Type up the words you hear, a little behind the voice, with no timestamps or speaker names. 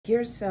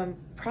Here's some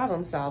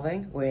problem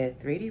solving with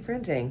 3D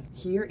printing.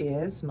 Here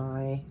is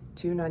my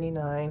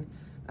 $2.99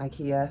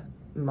 IKEA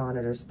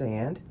monitor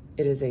stand.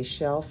 It is a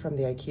shelf from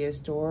the IKEA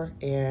store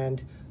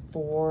and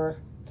 4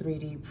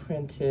 3D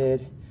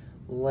printed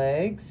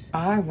legs.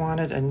 I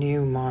wanted a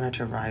new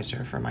monitor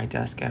riser for my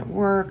desk at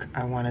work.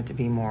 I wanted to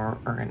be more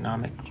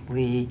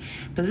ergonomically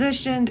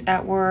positioned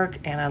at work,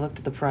 and I looked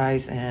at the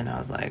price and I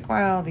was like,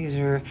 well, these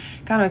are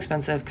kind of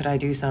expensive. Could I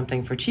do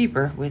something for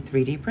cheaper with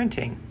 3D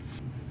printing?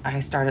 I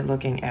started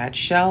looking at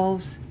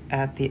shelves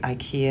at the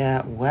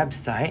IKEA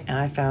website, and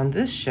I found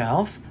this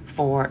shelf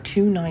for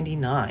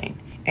 $2.99.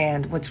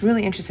 And what's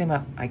really interesting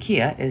about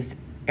IKEA is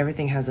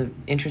everything has an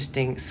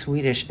interesting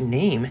Swedish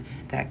name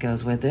that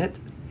goes with it.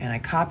 And I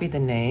copied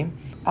the name.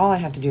 All I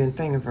have to do in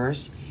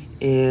Thingiverse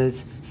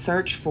is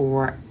search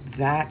for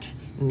that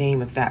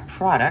name of that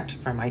product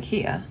from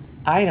IKEA.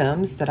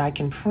 Items that I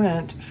can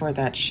print for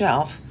that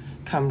shelf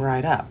come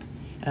right up.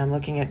 And I'm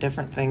looking at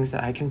different things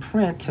that I can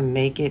print to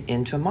make it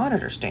into a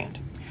monitor stand.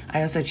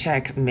 I also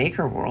check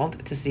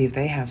MakerWorld to see if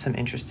they have some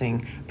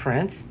interesting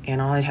prints,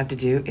 and all I have to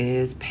do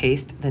is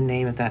paste the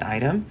name of that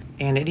item,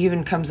 and it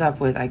even comes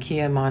up with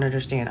IKEA monitor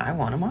stand. I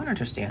want a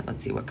monitor stand.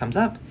 Let's see what comes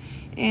up,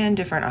 and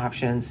different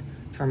options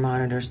for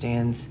monitor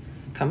stands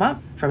come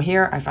up. From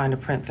here, I find a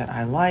print that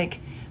I like,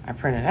 I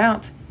print it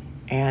out,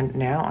 and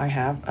now I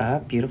have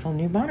a beautiful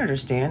new monitor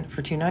stand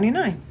for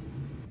 $2.99.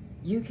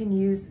 You can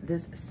use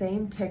this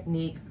same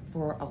technique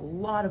for a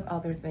lot of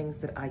other things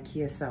that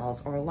IKEA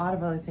sells, or a lot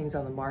of other things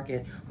on the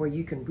market, where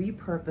you can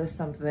repurpose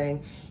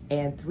something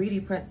and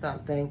 3D print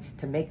something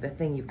to make the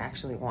thing you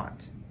actually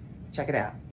want. Check it out.